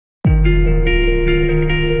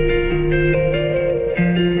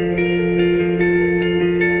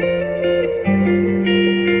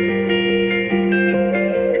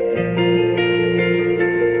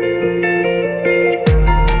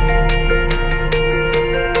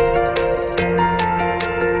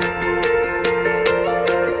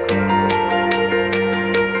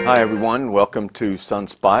Hi everyone, welcome to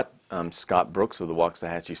Sunspot. I'm Scott Brooks of the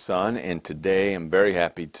Waxahachie Sun, and today I'm very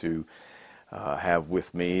happy to have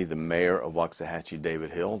with me the Mayor of Waxahachie,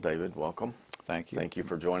 David Hill. David, welcome. Thank you. Thank you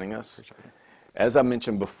for joining us. As I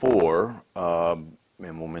mentioned before, and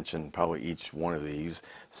we'll mention probably each one of these,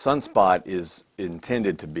 Sunspot is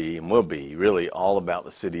intended to be, and will be, really all about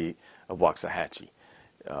the city of Waxahachie.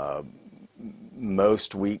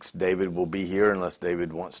 Most weeks David will be here unless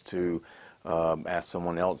David wants to ask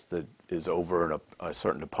someone else that is over a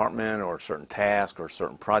certain department or a certain task or a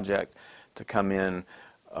certain project to come in.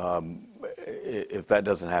 If that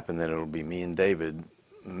doesn't happen, then it'll be me and David,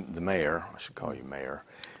 the mayor, I should call you mayor,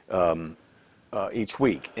 each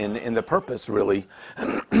week. And the purpose really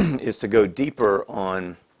is to go deeper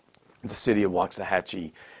on the city of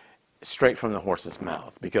Waxahachie straight from the horse's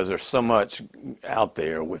mouth, because there's so much out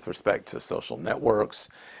there with respect to social networks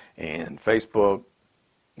and Facebook.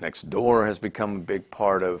 Nextdoor has become a big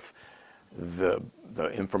part of the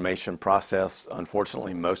information process.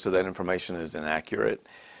 Unfortunately, most of that information is inaccurate.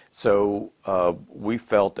 So we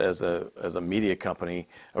felt as a media company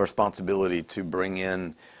a responsibility to bring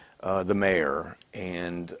in the mayor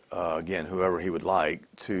and, again, whoever he would like,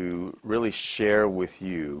 to really share with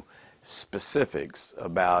you specifics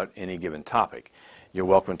about any given topic. You're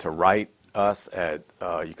welcome to write us at,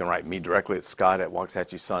 you can write me directly at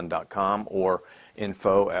scott@waxahachiesun.com or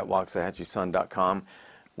info@waxahachiesun.com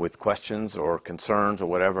with questions or concerns or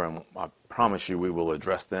whatever, and I promise you we will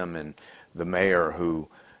address them, and the mayor, who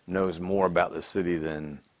knows more about the city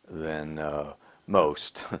than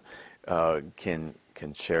most, can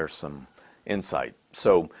share some insight.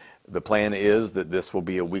 So the plan is that this will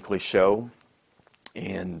be a weekly show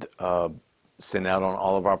and sent out on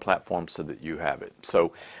all of our platforms so that you have it.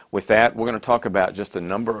 So with that, we're going to talk about just a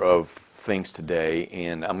number of things today,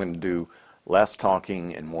 and I'm going to do less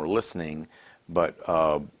talking and more listening, but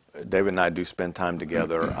David and I do spend time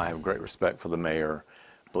together. I have great respect for the mayor.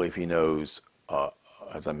 I believe he knows,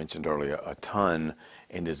 as I mentioned earlier, a ton,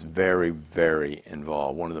 and is very, very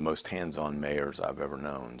involved. One of the most hands-on mayors I've ever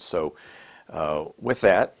known. So with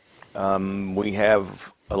that, we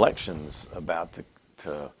have elections about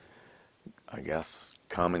to, I guess,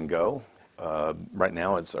 come and go. Right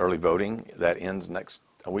now it's early voting. That ends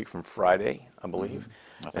a week from Friday, I believe.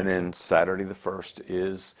 And then Saturday the 1st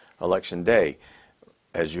is Election Day.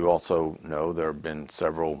 As you also know, there have been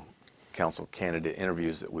several council candidate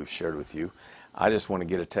interviews that we've shared with you. I just want to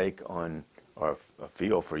get a take on, or a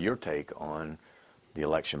feel for your take on the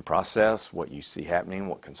election process, what you see happening,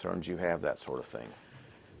 what concerns you have, that sort of thing.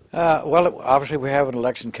 Well, obviously we have an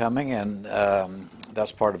election coming, and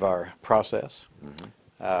that's part of our process.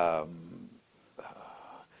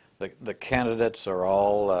 The candidates are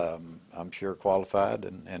all, I'm sure, qualified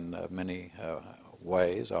in many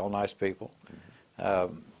ways, all nice people. I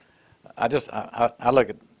look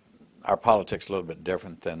at our politics a little bit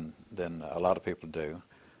different than a lot of people do.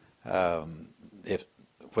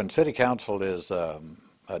 When city council is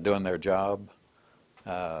doing their job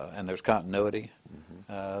and there's continuity,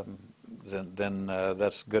 then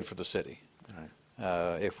that's good for the city.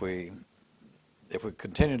 Right. If we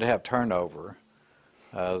continue to have turnover,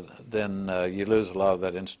 then you lose a lot of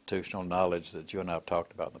that institutional knowledge that you and I have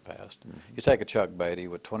talked about in the past. You take a Chuck Beatty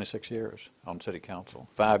with 26 years on city council,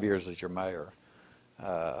 5 years as your mayor.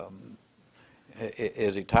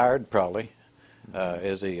 Is he tired? Probably.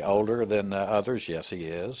 Is he older than others? Yes, he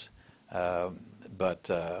is. But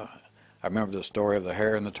I remember the story of the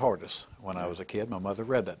hare and the tortoise. When I was a kid, my mother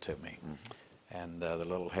read that to me. And the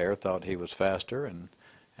little hare thought he was faster, and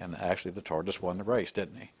actually the tortoise won the race,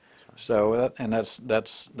 didn't he? So, and that's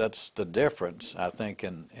the difference, I think,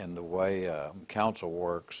 in the way council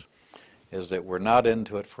works, is that we're not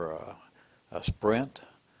into it for a sprint.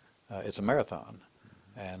 It's a marathon.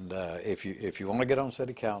 And if you want to get on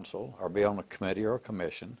city council or be on a committee or a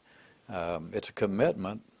commission, it's a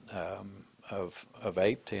commitment of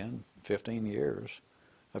 8, 10, 15 years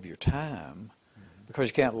of your time, because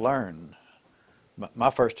you can't learn.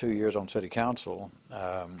 My first 2 years on city council,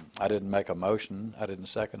 I didn't make a motion. I didn't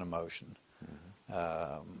second a motion.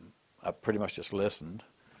 I pretty much just listened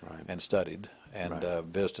and studied and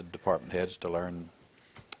visited department heads to learn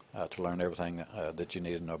everything that you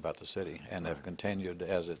need to know about the city, and have continued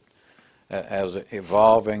as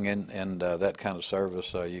evolving in that kind of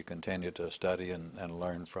service. You continue to study and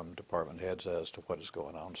learn from department heads as to what is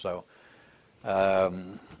going on. So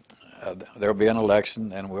there'll be an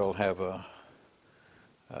election, and we'll have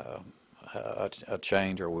a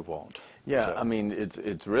change, or we won't. Yeah, so. I mean,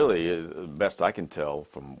 it's really, best I can tell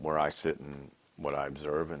from where I sit and what I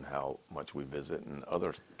observe and how much we visit, and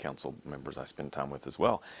other council members I spend time with as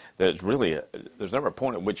well, that it's really, there's never a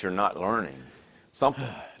point at which you're not learning something.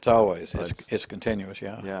 It's always, it's continuous,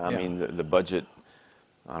 yeah. Yeah, I mean, the budget,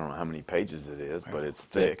 I don't know how many pages it is, but it's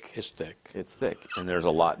thick. It's thick. It's thick, and there's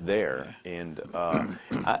a lot there. Yeah. And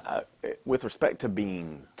with respect to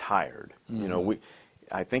being tired, you know,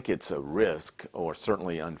 I think it's a risk, or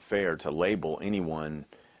certainly unfair, to label anyone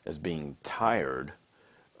as being tired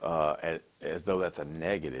as though that's a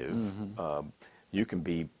negative. You can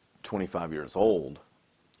be 25 years old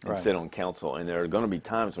and sit on council, and there are going to be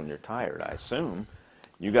times when you're tired, I assume.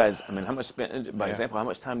 You guys, I mean, how much by example, how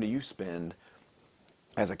much time do you spend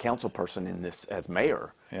as a council person in this, as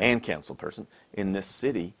mayor and council person in this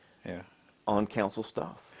city on council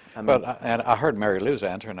stuff? I mean, and I heard Mary Lou's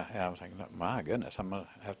answer, and I was thinking, my goodness, I'm going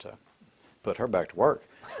to have to put her back to work.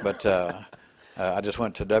 But I just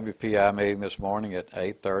went to a WPI meeting this morning at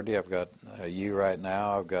 8:30. I've got you right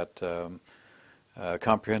now. I've got a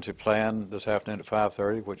comprehensive plan this afternoon at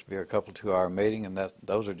 5:30, which will be a couple 2-hour meeting, and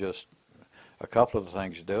those are just a couple of the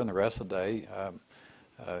things you do. And the rest of the day,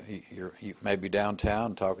 you may be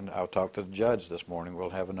downtown talking. I'll talk to the judge this morning. We'll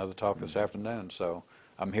have another talk this afternoon. So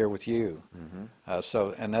I'm here with you.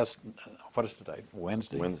 And that's, what is today?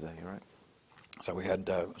 Wednesday? Wednesday, right. So we had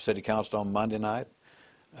city council on Monday night,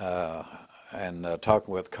 and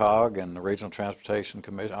talking with COG and the Regional Transportation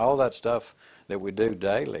Commission, all that stuff that we do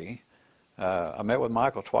daily. I met with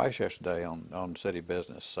Michael twice yesterday on city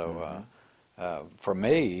business. So for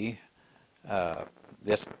me,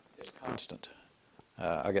 it's constant.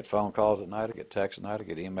 I get phone calls at night, I get texts at night, I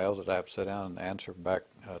get emails that I have to sit down and answer back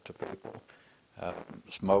to people.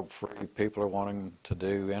 Smoke-free people are wanting to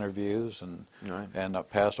do interviews and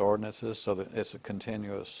pass ordinances, so that it's a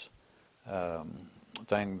continuous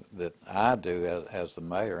thing that I do as the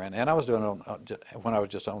mayor. And I was doing it when I was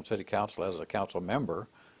just on city council as a council member.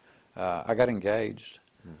 I got engaged.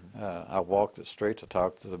 I walked the streets, I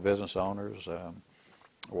talked to the business owners,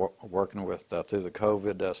 working with through the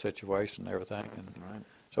COVID situation and everything. And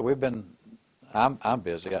so we've been, I'm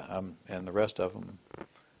busy, and the rest of them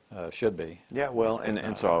should be. Yeah, well,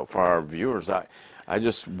 and so for our viewers, I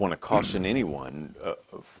just want to caution anyone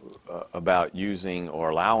about using or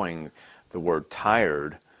allowing the word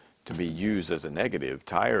tired to be used as a negative.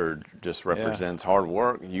 Tired just represents hard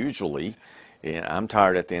work, usually. And I'm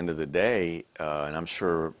tired at the end of the day, and I'm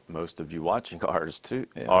sure most of you watching are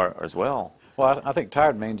as well. Well, I think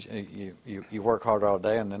tired means you work hard all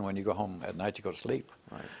day, and then when you go home at night, you go to sleep.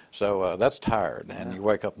 Right. So that's tired, and you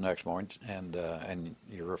wake up the next morning, and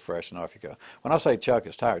you're refreshed, and off you go. When I say Chuck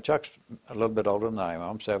is tired, Chuck's a little bit older than I am.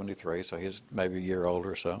 I'm 73, so he's maybe a year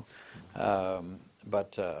older or so.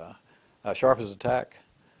 But sharp as a tack,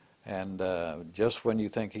 and just when you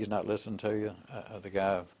think he's not listening to you, the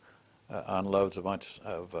guy unloads a bunch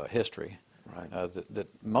of history that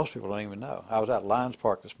most people don't even know. I was at Lions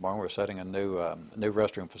Park this morning. We're setting a new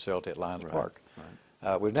restroom facility at Lions Park.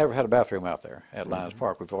 We've never had a bathroom out there at Lions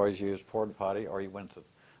Park. We've always used porta potty, or you went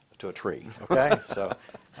to a tree. Okay,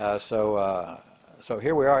 so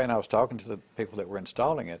here we are, and I was talking to the people that were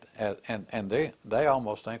installing it, and they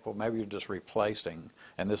almost think, well, maybe you're just replacing,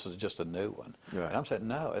 and this is just a new one. Right. And I'm saying,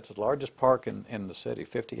 no, it's the largest park in the city,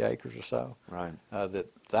 50 acres or so. Right. That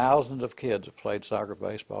thousands of kids have played soccer,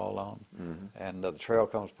 baseball on, and the trail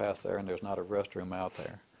comes past there, and there's not a restroom out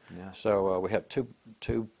there. Yeah. So we have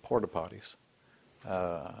two porta potties.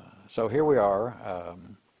 So here we are,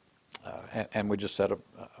 and we just set up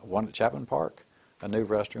one at Chapman Park, a new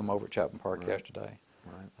restroom over at Chapman Park yesterday.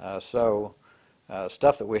 Right. So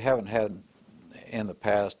stuff that we haven't had in the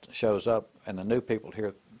past shows up, and the new people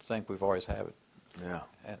here think we've always had it. Yeah.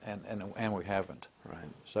 And we haven't. Right.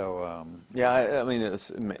 So I mean,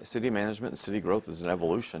 city management and city growth is an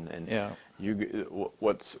evolution, and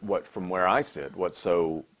from where I sit, what's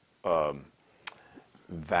so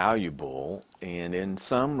valuable and in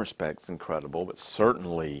some respects incredible, but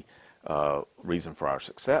certainly reason for our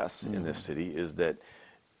success in this city is that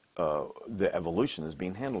the evolution is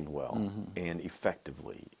being handled well and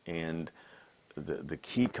effectively, and the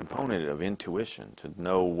key component of intuition, to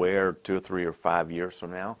know where 2 or 3 or 5 years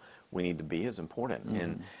from now we need to be, is important.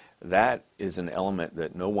 And that is an element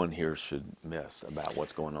that no one here should miss about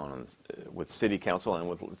what's going on with city council and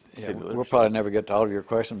with city leadership. We'll probably never get to all of your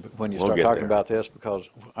questions when you start talking about this, because,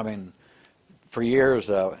 I mean, for years,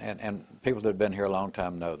 and people that have been here a long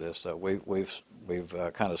time know this, we've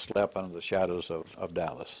kind of slept under the shadows of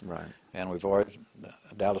Dallas. Right. And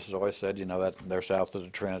Dallas has always said, that they're south of the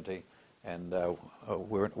Trinity, and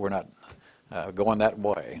we're not going that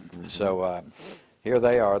way. So here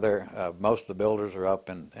they are. Most of the builders are up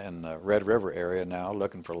in the Red River area now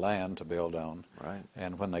looking for land to build on. Right.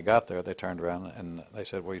 And when they got there, they turned around and they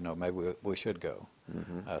said, well, maybe we should go.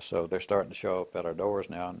 So they're starting to show up at our doors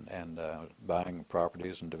now and buying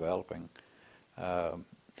properties and developing.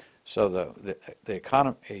 So the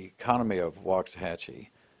economy of Waxahachie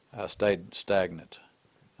stayed stagnant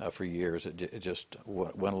for years. It just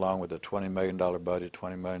went along with a $20 million budget,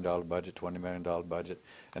 $20 million budget, $20 million budget,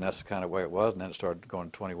 and that's the kind of way it was. And then it started going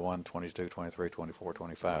 21, 22, 23, 24,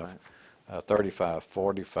 25, right. 35,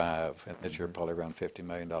 45, and this year probably around $50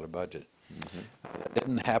 million budget. It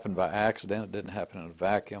didn't happen by accident. It didn't happen in a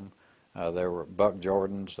vacuum. There were Buck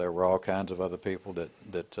Jordans. There were all kinds of other people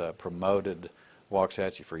that promoted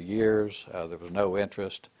Waxahachie for years. There was no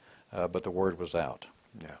interest, but the word was out.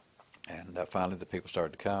 Yeah. And finally, the people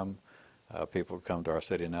started to come. People come to our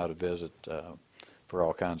city now to visit for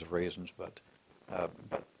all kinds of reasons, but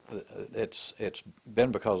it's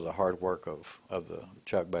been because of the hard work of the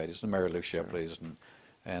Chuck Beatty's, the Mary Lou Shipleys,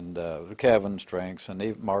 and the Kevin Strengths, and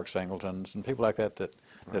even Mark Singletons, and people like that that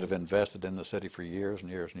have invested in the city for years and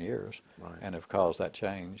years and years, and have caused that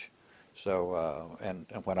change. So, and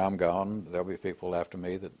when I'm gone, there'll be people after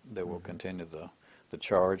me that will continue the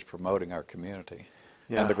charge promoting our community.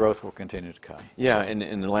 Yeah. And the growth will continue to come. Yeah,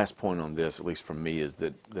 and the last point on this, at least from me, is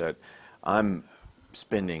that I'm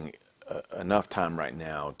spending enough time right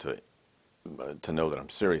now to know that I'm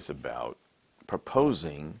serious about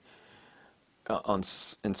proposing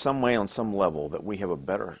in some way, on some level, that we have a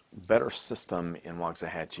better system in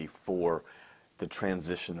Waxahachie for the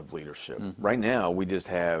transition of leadership. Right now, we just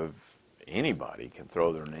have anybody can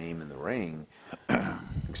throw their name in the ring,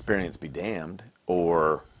 experience be damned,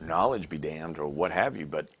 or knowledge be damned, or what have you,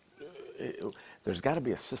 but there's got to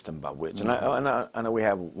be a system by which, and I know we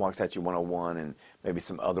have Waxahachie 101 and maybe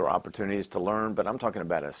some other opportunities to learn, but I'm talking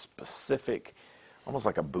about a specific, almost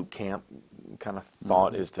like a boot camp kind of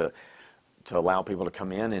thought, is to allow people to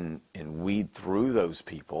come in and weed through those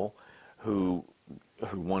people who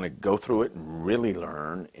want to go through it and really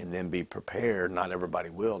learn and then be prepared. Not everybody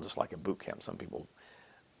will, just like at boot camp. Some people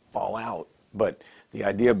fall out. But the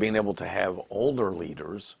idea of being able to have older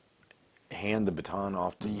leaders hand the baton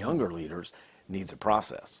off to younger leaders needs a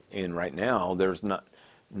process. And right now, there's none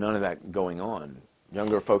of that going on.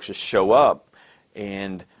 Younger folks just show up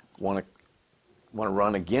and want to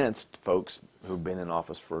run against folks who've been in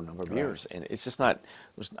office for a number of years, and it's just not.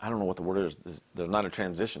 I don't know what the word is. There's not a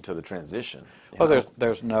transition to the transition. Well,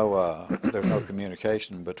 there's no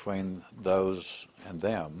communication between those and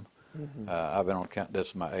them. I've been on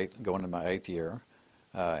this is going to my 8th year,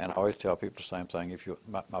 and I always tell people the same thing. If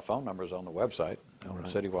my phone number is on the website on the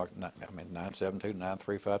city walk.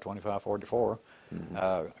 972-935-2544.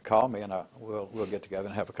 Call me and we'll get together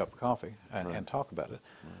and have a cup of coffee and talk about it.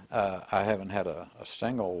 I haven't had a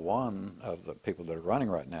single one of the people that are running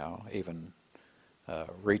right now even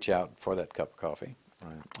reach out for that cup of coffee.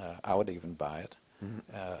 I would even buy it.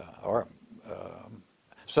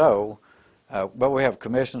 But we have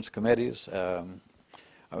commissions, committees.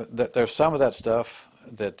 There's some of that stuff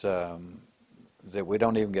that we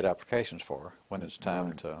don't even get applications for when it's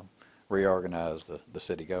time to reorganize the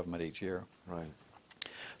city government each year.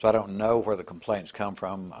 So I don't know where the complaints come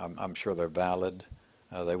from. I'm sure they're valid.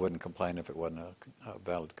 They wouldn't complain if it wasn't a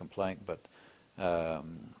valid complaint. But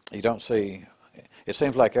you don't see. It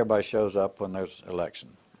seems like everybody shows up when there's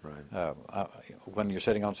election. When you're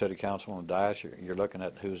sitting on city council on the dais, you're looking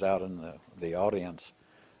at who's out in the audience,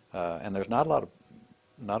 and there's not a lot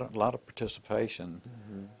of participation.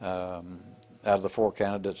 Out of the 4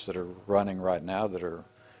 candidates that are running right now, that are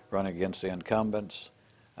running against the incumbents,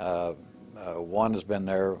 one has been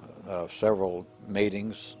there several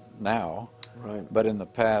meetings now, but in the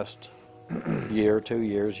past year, 2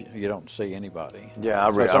 years, you don't see anybody.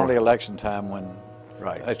 So it's only election time when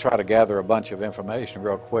they try to gather a bunch of information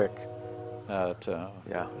real quick to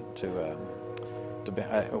be,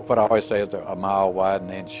 what I always say is a mile wide,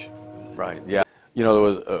 an inch. You know, there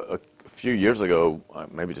was a few years ago,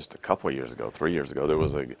 maybe just a couple of years ago, 3 years ago, there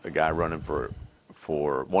was a guy running for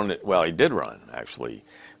one. Well, he did run actually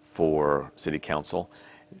for city council.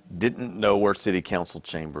 Didn't know where city council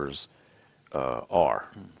chambers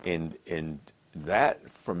are, and that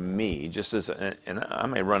for me, just as and I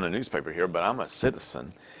may run a newspaper here, but I'm a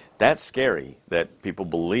citizen. That's scary that people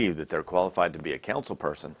believe that they're qualified to be a council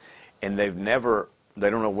person, and they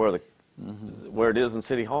don't know where it is in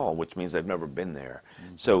City Hall, which means they've never been there.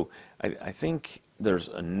 So I think there's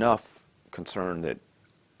enough concern that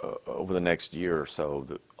over the next year or so,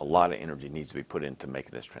 that a lot of energy needs to be put into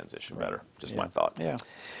making this transition better. Just my thought.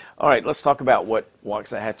 All right, let's talk about what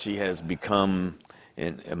Waxahachie has become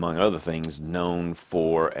and among other things, known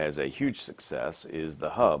for as a huge success is the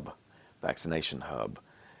hub, vaccination hub.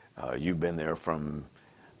 You've been there from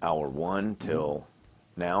hour one till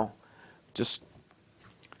now. Just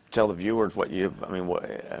tell the viewers what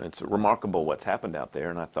it's remarkable what's happened out there,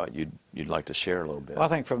 and I thought you'd like to share a little bit. Well, I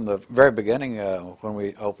think from the very beginning, when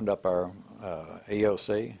we opened up our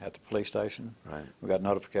EOC at the police station, Right. we got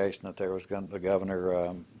notification that the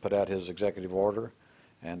governor put out his executive order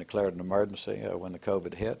and declared an emergency when the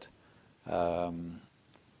COVID hit.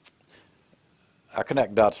 I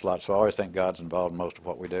connect dots a lot, so I always think God's involved in most of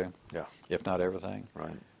what we do, Yeah. if not everything.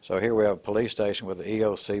 Right. So here we have a police station with the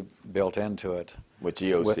EOC built into it. Which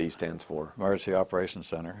EOC stands for? Emergency Operations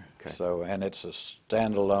Center. Okay. So, and it's a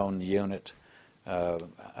standalone unit.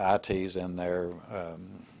 IT's in there,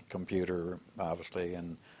 computer, obviously,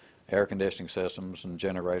 and air conditioning systems and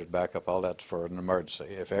generated backup. All that's for an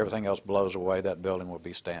emergency. If everything else blows away, that building will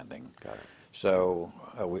be standing. Got it. So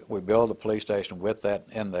we build the police station with that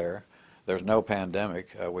in there. There's no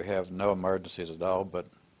pandemic. We have no emergencies at all, but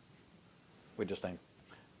we just think,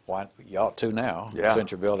 why you ought to now, Yeah.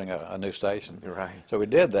 since you're building a new station. You're right. So we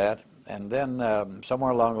did that, and then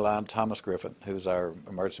somewhere along the line, Thomas Griffith, who's our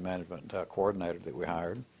emergency management coordinator that we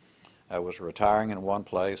hired, was retiring in one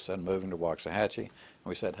place and moving to Waxahachie. And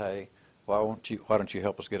we said, hey, why don't you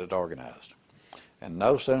help us get it organized? And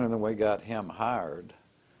no sooner than we got him hired,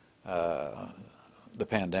 the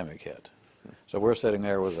pandemic hit. So we're sitting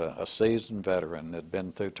there with a seasoned veteran that had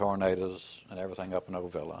been through tornadoes and everything up in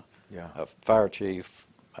Ovilla, Yeah. a fire chief,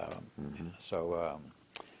 and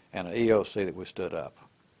an EOC that we stood up.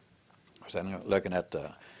 So looking at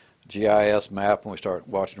the GIS map, and we start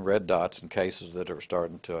watching red dots in cases that are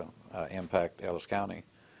starting to impact Ellis County.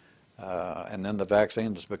 And then the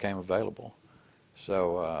vaccines became available.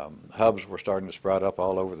 So hubs were starting to sprout up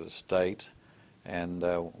all over the state, and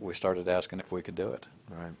we started asking if we could do it.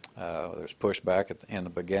 Right. There's pushback in the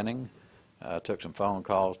beginning. Took some phone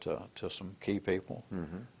calls to some key people,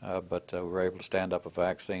 but we were able to stand up a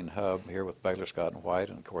vaccine hub here with Baylor Scott and White,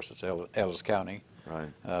 and of course it's Ellis County.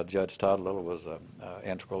 Right. Judge Todd Little was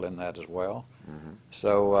integral in that as well.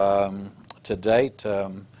 So to date,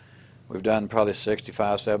 we've done probably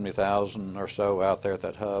 65, 70,000 or so out there at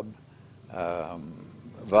that hub.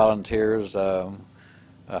 Volunteers,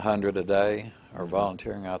 100 a day are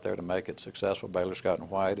volunteering out there to make it successful. Baylor Scott and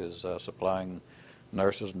White is supplying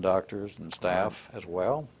nurses and doctors and staff as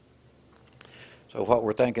well. So what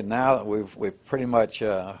we're thinking now, we've pretty much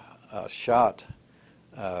shot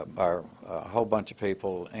a whole bunch of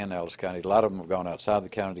people in Ellis County. A lot of them have gone outside the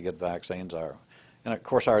county to get vaccines. And of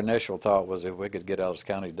course our initial thought was if we could get Ellis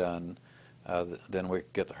County done, then we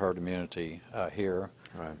could get the herd immunity here,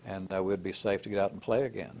 Right. and we'd be safe to get out and play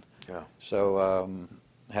again. Yeah. So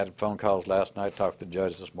had phone calls last night, talked to the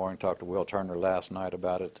judge this morning, talked to Will Turner last night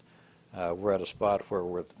about it. We're at a spot where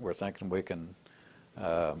we're thinking we can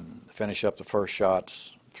finish up the first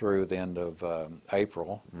shots through the end of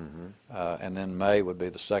April, and then May would be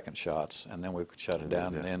the second shots, and then we could shut it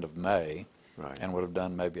down at the end of May, Right. and would have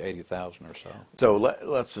done maybe 80,000 or so. So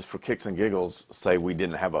let's just, for kicks and giggles, say we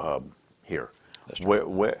didn't have a hub here. That's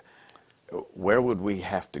true. Where would we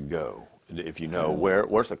have to go? If you know,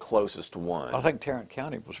 where's the closest one? I think Tarrant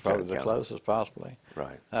County was probably Tarrant the County. closest, possibly.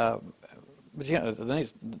 Right. But you know,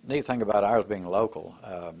 the neat thing about ours being local,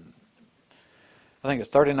 I think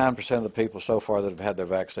it's 39% of the people so far that have had their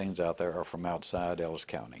vaccines out there are from outside Ellis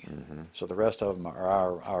County. So the rest of them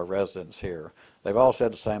are our residents here. They've all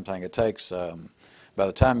said the same thing. It takes, by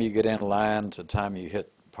the time you get in line to the time you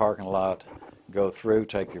hit parking lot, go through,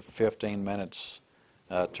 take your 15 minutes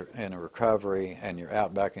in a recovery, and you're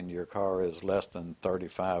out back into your car is less than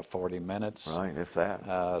 35, 40 minutes. Right, if that.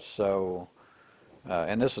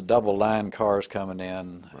 And this is double line cars coming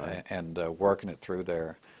in, Right. and working it through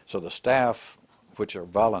there. So the staff, which are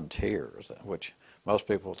volunteers, which most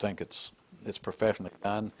people think it's professionally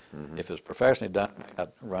done. If it's professionally done, it may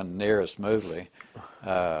not run near as smoothly.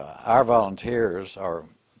 Our volunteers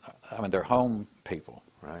they're home people.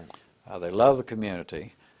 Right. They love the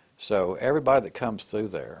community. So everybody that comes through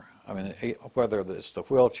there, whether it's the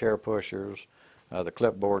wheelchair pushers, the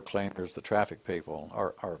clipboard cleaners, the traffic people,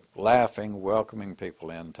 are laughing, welcoming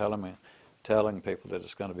people in, telling people that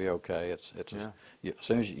it's going to be okay. As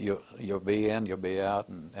soon as you'll be in, you'll be out,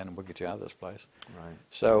 and we'll get you out of this place. Right.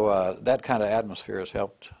 So that kind of atmosphere has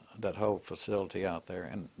helped that whole facility out there.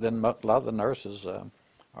 And then a lot of the nurses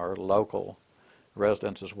are local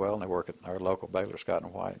residents as well, and they work at our local Baylor Scott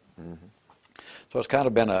and White. So it's kind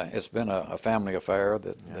of been a family affair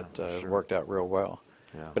that has worked out real well.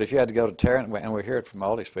 Yeah. But if you had to go to Tarrant, and we hear it from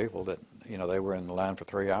all these people that they were in the line for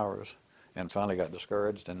 3 hours, and finally got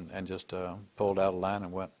discouraged and just pulled out of line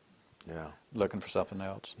and went looking for something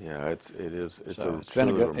else. Yeah, it's So it's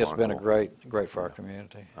been a great for our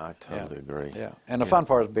community. I totally agree. Yeah, and the fun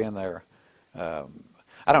part is being there.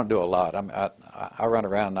 I don't do a lot. I run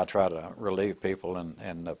around and I try to relieve people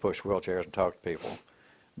and push wheelchairs and talk to people.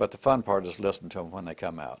 But the fun part is listening to them when they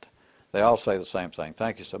come out. They all say the same thing.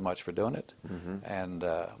 Thank you so much for doing it. And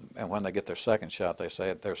when they get their second shot, they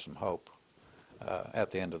say there's some hope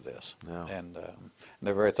at the end of this. Yeah. And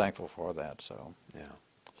they're very thankful for that. So Yeah.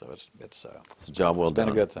 so it's a job well done.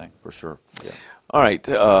 Been a good thing for sure. Yeah. All right.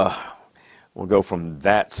 We'll go from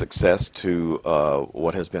that success to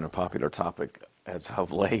what has been a popular topic as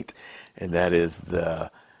of late, and that is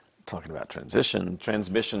talking about transition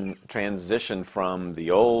from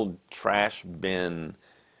the old trash bin,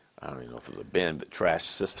 I don't even know if it's a bin, but trash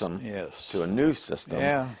system, to a new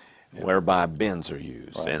system whereby bins are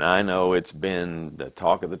used. Right. And I know it's been the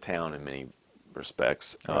talk of the town in many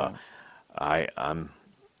respects. I'm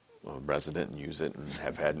a resident and use it and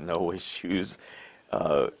have had no issues.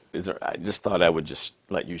 I just thought I would just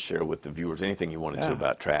let you share with the viewers anything you wanted to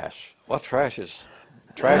about trash. Well, trash is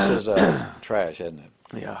trash, isn't it?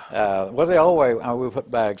 Yeah. Well, the old way, we put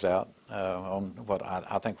bags out on what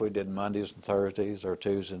I think we did Mondays and Thursdays or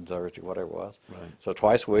Tuesdays and Thursdays, whatever it was. Right. So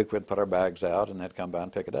twice a week we'd put our bags out and they'd come by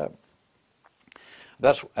and pick it up.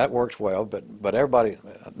 That works well, but everybody,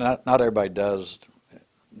 not everybody does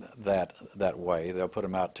that way. They'll put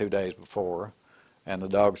them out 2 days before, and the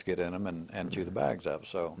dogs get in them and chew the bags up.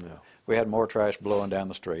 So we had more trash blowing down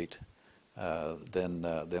the street than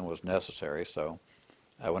was necessary. So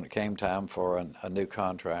when it came time for a new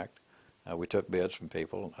contract, we took bids from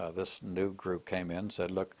people. This new group came in and said,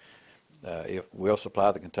 look, if we'll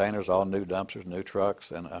supply the containers, all new dumpsters, new trucks,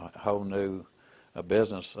 and a whole new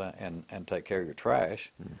business and take care of your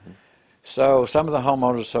trash. So some of the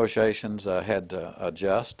homeowners associations had to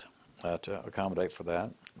adjust to accommodate for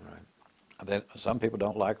that. Right. Then some people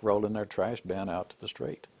don't like rolling their trash bin out to the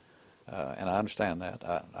street, and I understand that.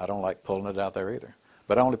 I don't like pulling it out there either,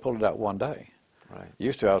 but I only pulled it out one day. Right.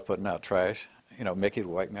 Used to, I was putting out trash. You know, Mickie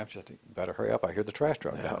would wake me up and say, better hurry up, I hear the trash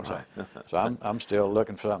truck coming. Right. So I'm still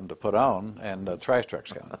looking for something to put on, and the trash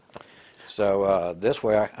truck's coming. So this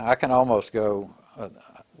way I can almost go,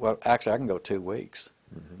 well, actually I can go 2 weeks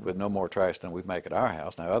with no more trash than we make at our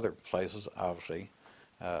house. Now other places, obviously,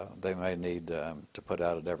 they may need to put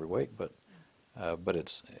out it every week, but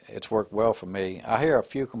it's worked well for me. I hear a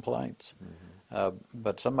few complaints,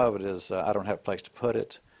 but some of it is I don't have a place to put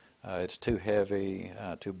it. It's too heavy,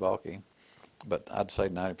 too bulky. But I'd say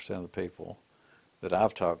 90% of the people that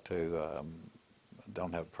I've talked to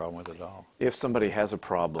don't have a problem with it at all. If somebody has a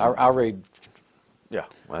problem, I read. Yeah,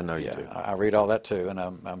 I know you do. I read all that too,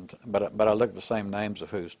 and but I look at the same names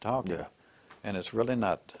of who's talking, and it's really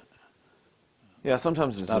not. Yeah,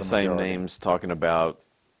 sometimes it's the same names talking about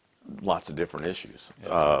lots of different issues.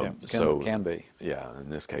 Yes, can be. Yeah,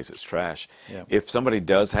 in this case, it's trash. Yeah. If somebody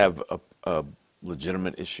does have a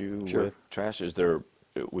legitimate issue Sure. with trash,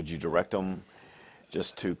 would you direct them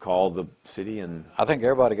just to call the city? And I think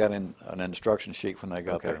everybody got an instruction sheet when they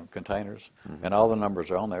got their containers, and all the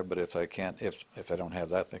numbers are on there. But if they can't, if they don't have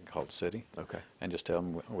that, they can call the city. Okay. And just tell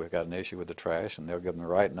them we've got an issue with the trash, and they'll give them the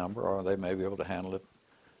right number, or they may be able to handle it,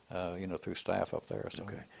 through staff up there. So,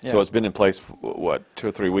 okay. yeah. So it's been in place for, what, 2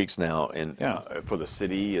 or 3 weeks now, and Yeah. For the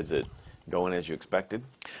city, is it going as you expected?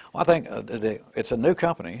 Well, I think it's a new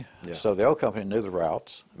company, Yeah. so the old company knew the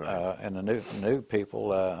routes, Right. and the new people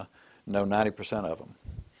know 90% of them.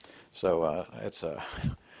 So it's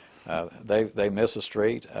they miss a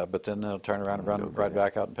street, but then they'll turn around and run right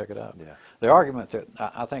back out and pick it up. Yeah. The argument that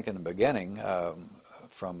I think in the beginning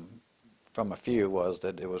from a few was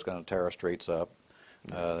that it was going to tear our streets up.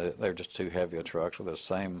 They're just too heavy of trucks with the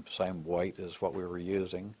same weight as what we were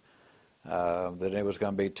using. That it was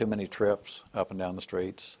going to be too many trips up and down the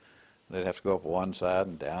streets. They'd have to go up one side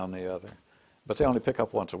and down the other. But they only pick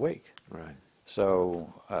up once a week. Right.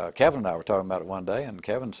 So Kevin and I were talking about it one day, and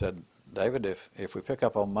Kevin said, David, if we pick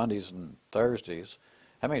up on Mondays and Thursdays,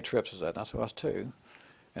 how many trips is that? And I said, well, that's 2.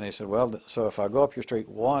 And he said, well, so if I go up your street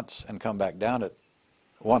once and come back down it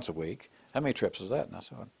once a week, how many trips is that? And I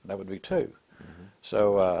said, well, that would be 2.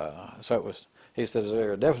 So so it was. He said, is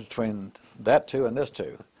there a difference between that 2 and this 2?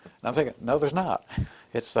 And I'm thinking, no, there's not.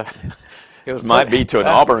 It's it Might be to an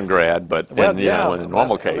Auburn grad, but in a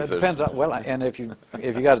normal case, it depends on, and if you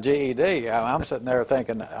got a GED, I'm sitting there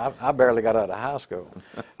thinking I barely got out of high school,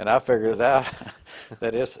 and I figured it out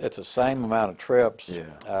that it's the same amount of trips.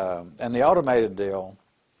 Yeah. And the automated deal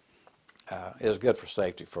is good for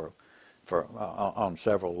safety on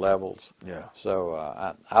several levels. Yeah. So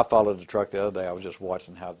I followed the truck the other day. I was just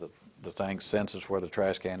watching how the thing senses where the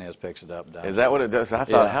trash can is, picks it up, down. Is that what it does? I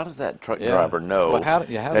thought, Yeah. how does that truck Yeah. driver know Well, how that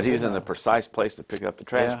does he's he in the know? precise place to pick up the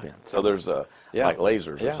trash bin? So there's like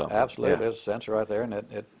lasers or something. Absolutely. Yeah. There's a sensor right there, and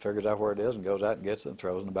it figures out where it is and goes out and gets it and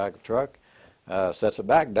throws it in the back of the truck, sets it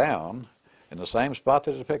back down in the same spot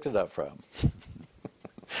that it picked it up from.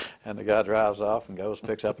 And the guy drives off and goes,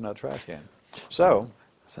 picks up another trash can. So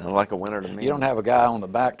Sounded like a winner to me. you don't have a guy on the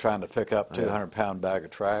back trying to pick up 200-pound bag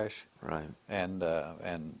of trash. Right. And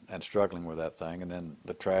struggling with that thing, and then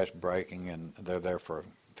the trash breaking, and they're there for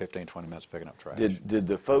 15, 20 minutes picking up trash. Did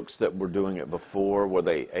the folks that were doing it before, were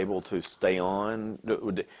they able to stay on?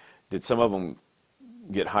 Did some of them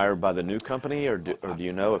get hired by the new company, or do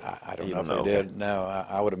you know if I don't you know if they Okay. did. No,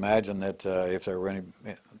 I would imagine that if there were any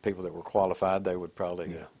people that were qualified, they would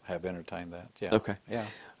probably have entertained that. Yeah. Okay. Yeah.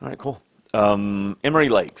 All right, cool. Emery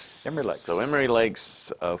Lakes. Emery Lakes. So Emery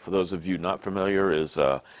Lakes, for those of you not familiar, is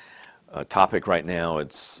a topic right now.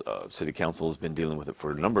 It's City Council has been dealing with it for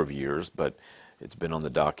a number of years, but it's been on the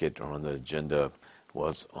docket or on the agenda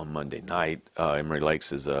was on Monday night. Emery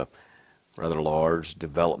Lakes is a rather large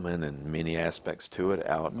development and many aspects to it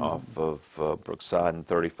out off of Brookside and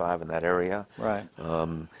 35 in that area. Right.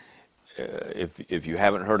 If you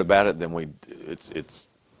haven't heard about it, then it's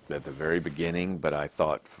at the very beginning. But I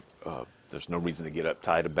thought there's no reason to get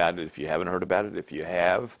uptight about it if you haven't heard about it. If you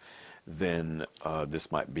have, then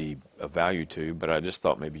this might be of value to you. But I just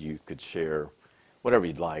thought maybe you could share whatever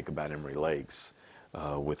you'd like about Emery Lakes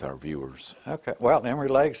with our viewers. Okay. Well, Emery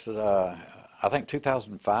Lakes, I think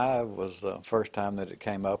 2005 was the first time that it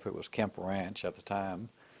came up. It was Kemp Ranch at the time.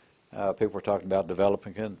 People were talking about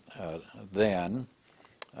developing it then.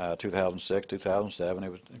 2006, 2007, it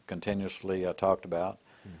was continuously talked about.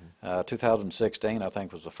 2016, I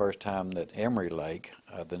think, was the first time that Emery Lake,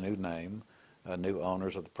 the new name, new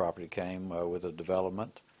owners of the property came with a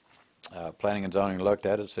development. Planning and zoning looked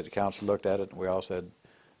at it, City Council looked at it, and we all said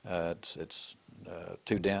it's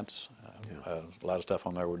too dense. A lot of stuff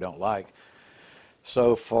on there we don't like.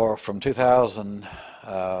 So from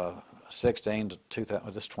 2016 to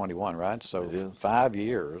 2021, right? So 5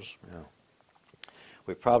 years. Yeah.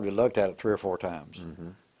 We probably looked at it 3 or 4 times.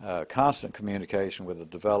 Constant communication with the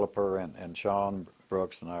developer and Sean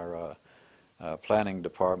Brooks and our planning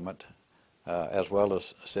department, as well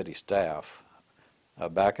as city staff,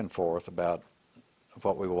 back and forth about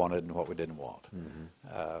what we wanted and what we didn't want.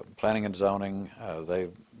 Planning and zoning,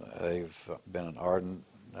 they've been an ardent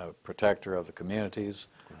protector of the communities,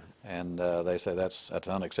 and they say that's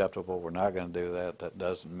unacceptable. We're not going to do that. That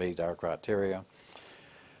doesn't meet our criteria.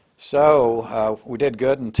 So we did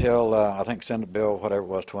good until I think Senate Bill, whatever it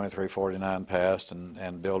was, 2349 passed,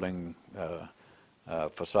 and building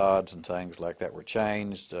facades and things like that were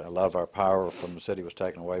changed. A lot of our power from the city was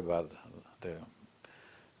taken away by the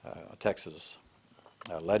Texas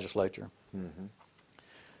legislature.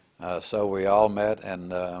 So we all met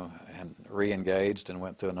and re-engaged and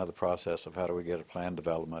went through another process of how do we get a plan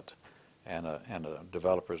development and a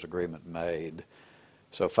developer's agreement made.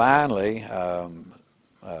 So finally,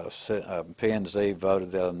 P&Z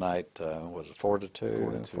voted the other night, was it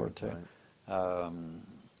 4-2? 4-2. Right.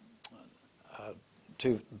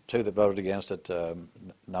 Two that voted against it,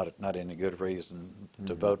 not any good reason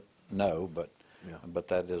to vote no, but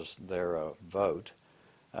that is their vote.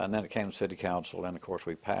 And then it came to City Council, and of course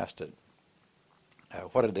we passed it.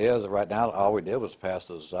 What it is, right now, all we did was pass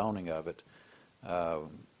the zoning of it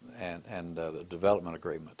and the development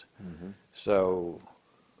agreement. So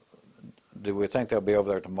do we think they'll be over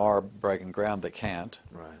there tomorrow breaking ground? They can't.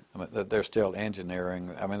 Right. I mean, they're still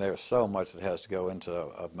engineering. I mean, there's so much that has to go into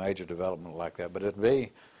a major development like that. But it'd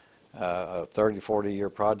be a 30, 40-year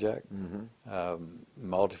project.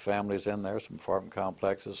 Multifamilies in there, some apartment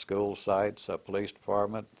complexes, school sites, police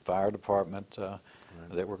department, fire department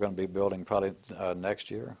that we're going to be building probably next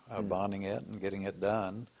year, bonding it and getting it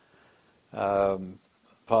done.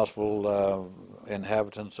 Possible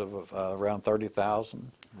inhabitants of around 30,000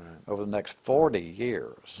 over the next 40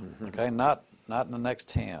 years. Okay, not in the next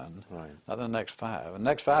 10, not in the next 5. In the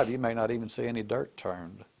next 5, you may not even see any dirt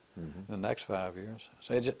turned in the next 5 years.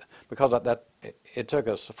 So because it took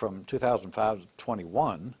us from 2005 to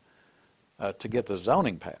 21 to get the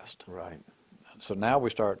zoning passed. Right. So now we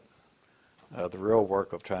start the real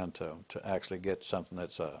work of trying to actually get something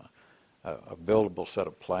that's a buildable set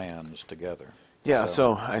of plans together. Yeah,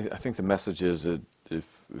 so I think the message is that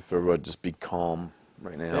if everyone just be calm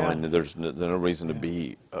right now, and there's no reason to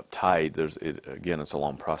be uptight. Again, it's a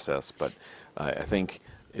long process, but I think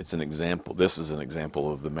it's an example. This is an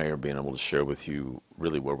example of the mayor being able to share with you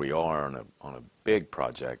really where we are on a big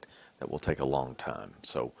project that will take a long time.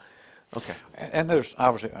 So Okay. And there's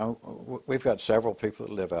obviously, we've got several people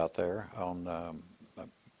that live out there on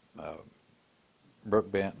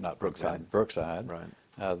Brookside, Right.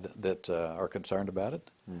 that are concerned about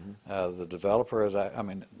it. Mm-hmm. The developer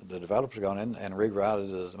the developer's gone in and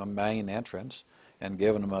rerouted a main entrance and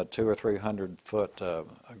given them a 200 or 300 foot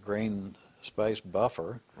green space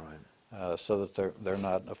buffer, Right. so that they're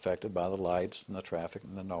not affected by the lights and the traffic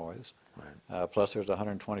and the noise. Right. Plus, there's a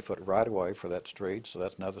 120 foot right of way for that street, so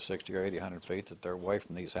that's another 60 or 80, 100 feet that they're away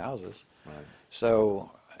from these houses. Right.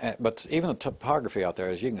 So, but even the topography out there,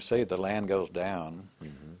 as you can see, the land goes down.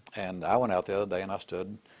 Mm-hmm. And I went out the other day and I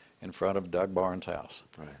stood in front of Doug Barnes' house.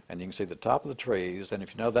 Right. And you can see the top of the trees, and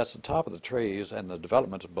if you know that's the top of the trees and the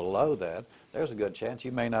development's below that, there's a good chance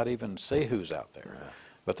you may not even see who's out there. Yeah.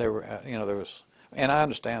 But there were, there was, and I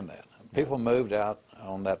understand that. People moved out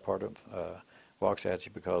on that part of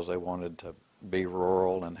Waxahachie because they wanted to be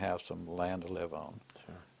rural and have some land to live on.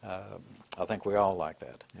 Sure. I think we all like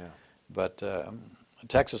that. Yeah. But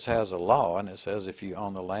Texas has a law, and it says if you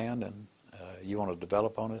own the land and you want to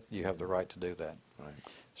develop on it, you have the right to do that. Right.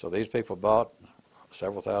 So these people bought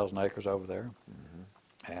several thousand acres over there,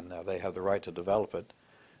 Mm-hmm. and they have the right to develop it.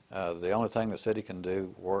 The only thing the city can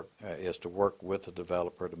do is to work with the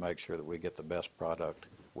developer to make sure that we get the best product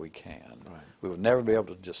we can. Right. We would never be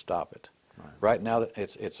able to just stop it. Right. Right now,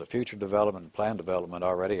 it's a future development, plan development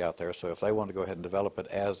already out there, so if they want to go ahead and develop it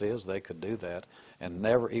as is, they could do that and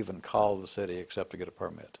never even call the city except to get a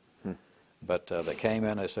permit. But they came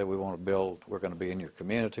in, they said, we want to build, we're going to be in your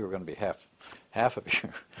community, we're going to be half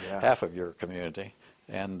of your community,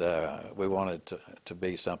 and we want it to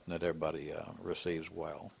be something that everybody receives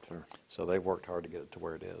well. Sure. So they've worked hard to get it to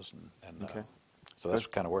where it is, and Okay. so that's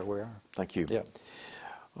kind of where we are. Thank you. Yeah.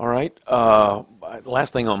 All right.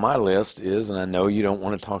 Last thing on my list is, and I know you don't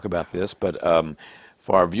want to talk about this, but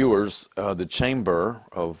for our viewers, the Chamber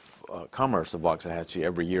of Commerce of Waxahachie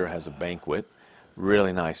every year has a banquet.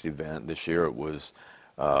 Really nice event. This year it was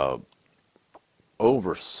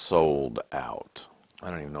oversold out. I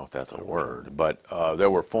don't even know if that's a word, but there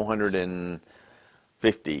were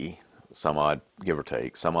 450, some odd, give or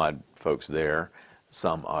take, some odd folks there,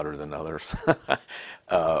 some odder than others.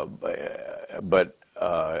 But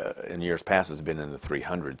in years past, it's been in the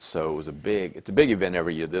 300s, so it's a big event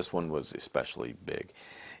every year. This one was especially big.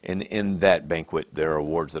 And in that banquet, there are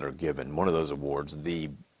awards that are given. One of those awards, the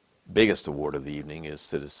biggest award of the evening, is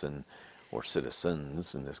Citizen, or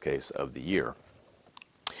Citizens, in this case, of the Year.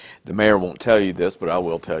 The mayor won't tell you this, but I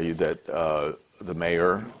will tell you that the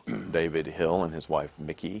mayor, David Hill, and his wife,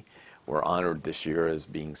 Mickie, were honored this year as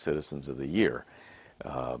being Citizens of the Year.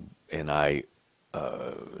 And I,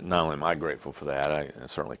 not only am I grateful for that, I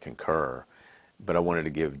certainly concur, but I wanted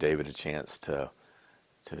to give David a chance or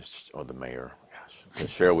the mayor, to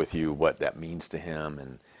share with you what that means to him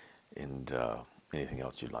and anything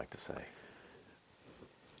else you'd like to say.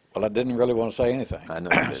 Well, I didn't really want to say anything. I know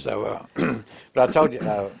you didn't. So, but I told you,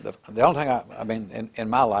 the only thing in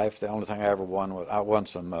my life, the only thing I ever won was I won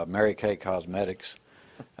some Mary Kay cosmetics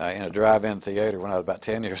in a drive-in theater when I was about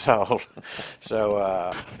 10 years old. So,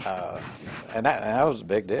 and that was a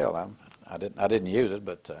big deal. I didn't use it,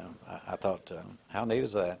 but I thought, how neat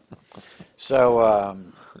is that? So,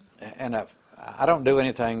 and I don't do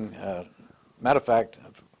anything. Matter of fact,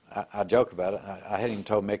 I joke about it. I hadn't even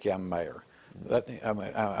told Mickie I'm mayor.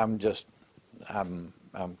 I'm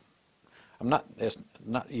not. It's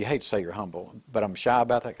not. You hate to say you're humble, but I'm shy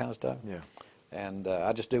about that kind of stuff. Yeah. And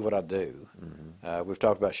I just do what I do. Mm-hmm. We've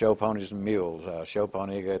talked about show ponies and mules. Show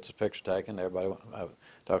pony gets a picture taken. Everybody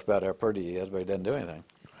talks about how pretty he is, but he doesn't do anything.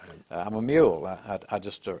 I'm a mule.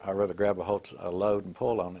 I rather grab a load and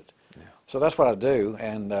pull on it. Yeah. So that's what I do,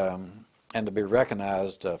 and to be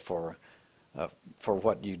recognized for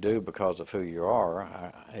what you do because of who you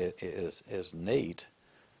are is neat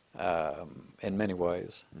in many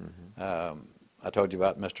ways. Mm-hmm. I told you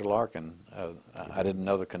about Mr. Larkin. I didn't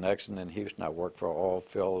know the connection in Houston. I worked for an oil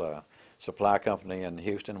field supply company in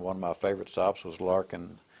Houston. One of my favorite stops was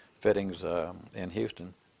Larkin Fittings in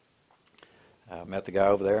Houston. Met the guy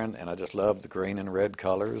over there, and I just loved the green and red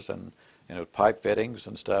colors and pipe fittings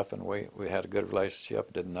and stuff, and we had a good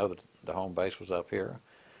relationship. Didn't know that the home base was up here.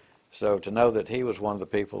 So to know that he was one of the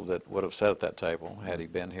people that would have sat at that table had he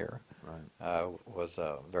been here was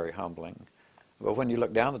very humbling. But when you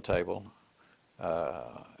look down the table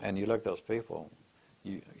and you look at those people,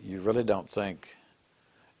 you really don't think,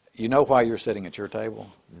 you know why you're sitting at your table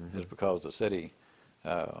is because the city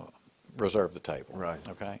reserved the table. Right.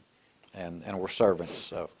 Okay? And we're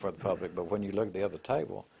servants for the public. But when you look at the other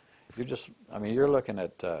table, you're looking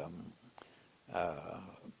at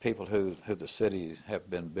people who the city have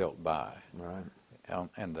been built by. Right.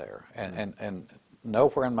 in there. And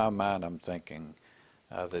nowhere in my mind I'm thinking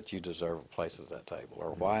that you deserve a place at that table,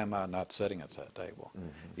 or why am I not sitting at that table?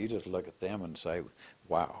 You just look at them and say,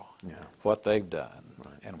 wow, what they've done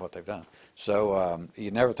and what they've done. So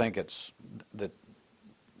you never think it's that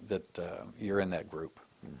you're in that group.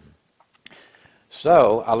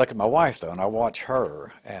 So I look at my wife, though, and I watch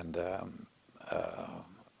her, and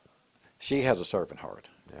she has a servant heart.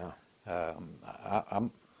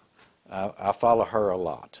 I follow her a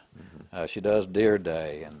lot. She does Deer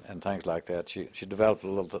Day and things like that. She developed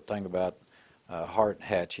a little thing about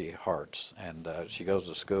Waxahachie hearts, and she goes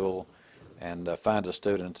to school and finds a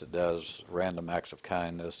student that does random acts of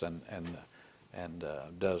kindness and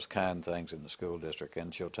does kind things in the school district,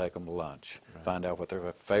 and she'll take them to lunch, find out what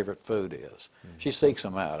their favorite food is. She seeks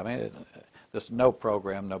them out. I mean, there's no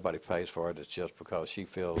program, nobody pays for it. It's just because she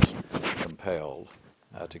feels compelled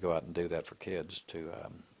to go out and do that for kids, to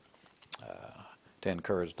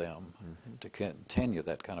encourage them to continue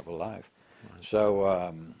that kind of a life.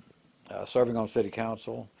 So serving on city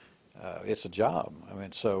council, it's a job. I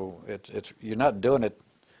mean, so it's you're not doing it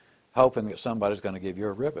hoping that somebody's going to give you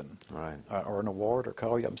a ribbon or an award or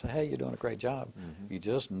call you up and say, hey, you're doing a great job. You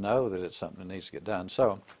just know that it's something that needs to get done.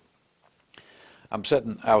 So I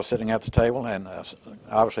was sitting at the table, and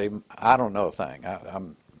obviously I don't know a thing.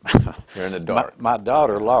 You're in the dark. My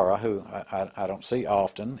daughter, Laura, who I don't see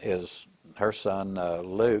often, her son,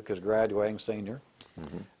 Luke, is graduating senior.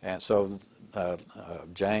 And so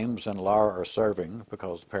James and Laura are serving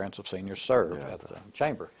because the parents of seniors serve at the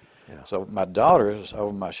chamber. So my daughter is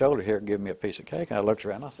over my shoulder here giving me a piece of cake, and I looked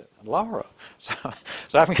around and I said, Laura.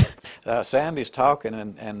 So Sandy's talking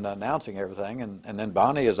and announcing everything, and then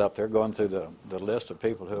Bonnie is up there going through the list of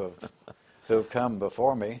people who have come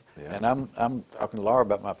before me, and I'm talking to Laura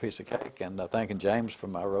about my piece of cake and thanking James for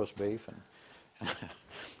my roast beef, and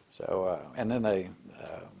so and then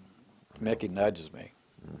Mickie nudges me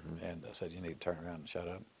and said, you need to turn around and shut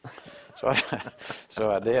up.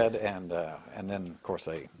 So I did, and then of course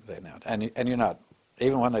they announced, and you're not,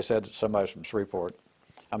 even when they said somebody's from Shreveport,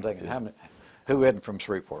 I'm thinking who isn't from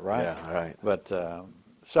Shreveport, right? Yeah, right. But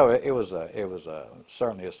so it was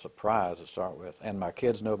certainly a surprise to start with, and my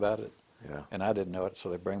kids knew about it. And I didn't know it, so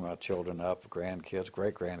they bring my children up, grandkids,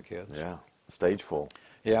 great-grandkids. Yeah, stage full.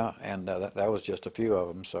 Yeah, and that was just a few of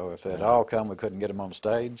them. So if they'd all come, we couldn't get them on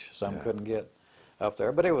stage. Some couldn't get up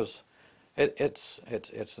there, but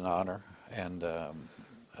it's an honor, and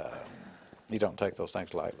you don't take those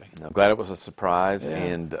things lightly. I'm glad it was a surprise,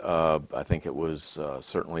 and I think it was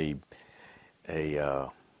certainly a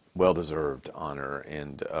well-deserved honor.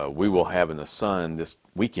 And we will have in the Sun this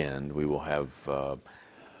weekend, we will have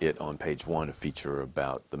it on page 1, a feature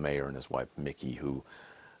about the mayor and his wife Mickie, who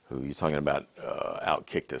you're talking about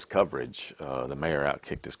outkicked his coverage. The mayor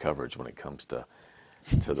outkicked his coverage when it comes to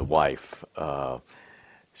the wife.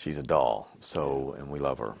 She's a doll, and we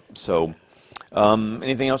love her. So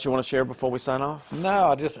anything else you want to share before we sign off?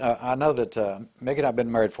 No, I know that Mickie and I have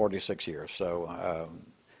been married 46 years, so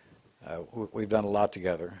we've done a lot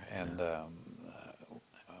together, and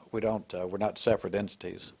we're not separate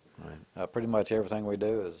entities. Pretty much everything we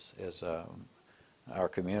do is our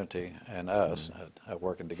community and us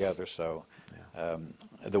working together. So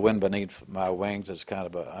the wind beneath my wings is kind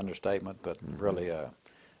of an understatement, but really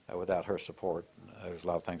without her support, there's a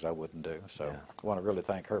lot of things I wouldn't do. So I want to really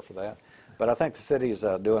thank her for that. But I think the city's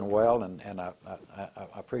doing well, and I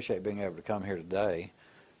appreciate being able to come here today.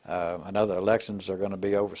 I know the elections are going to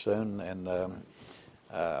be over soon, and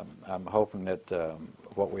I'm hoping that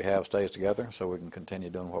what we have stays together so we can continue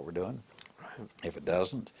doing what we're doing. If it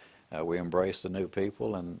doesn't, we embrace the new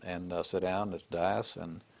people and sit down at the dais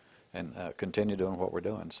and continue doing what we're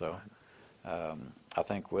doing. So I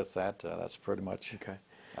think with that, that's pretty much okay.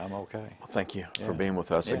 I'm okay. Well, thank you for being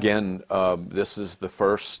with us. Again, this is the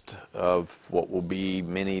first of what will be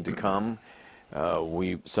many to come.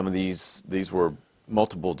 Some of these were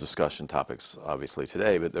multiple discussion topics, obviously,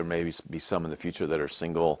 today, but there may be some in the future that are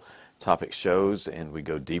single topic shows, and we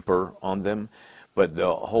go deeper on them. But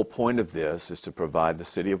the whole point of this is to provide the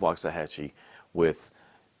city of Waxahachie with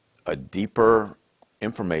a deeper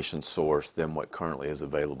information source than what currently is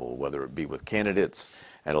available, whether it be with candidates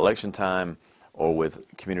at election time or with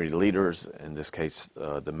community leaders, in this case,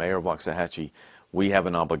 the mayor of Waxahachie. We have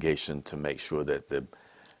an obligation to make sure that the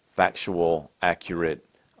factual, accurate,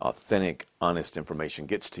 authentic, honest information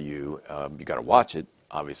gets to you. You got to watch it,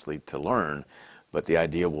 obviously, to learn, but the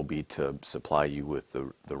idea will be to supply you with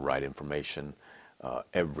the right information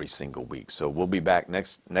every single week. So we'll be back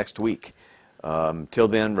next week. Till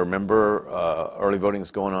then, remember, early voting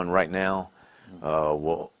is going on right now.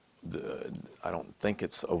 I don't think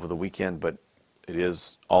it's over the weekend, but It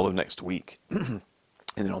is all of next week. And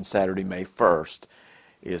then on Saturday, May 1st,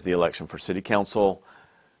 is the election for city council,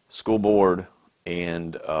 school board,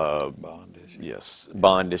 and Bond issue. yes,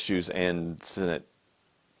 bond issues, and Senate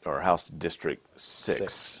or House District 6.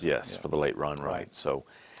 Six, Yes, yeah. for the late run, right? Right. So,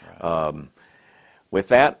 Right. with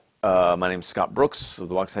that, my name is Scott Brooks of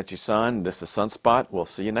the Waxahachie Sun. This is Sunspot. We'll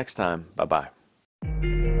see you next time. Bye bye.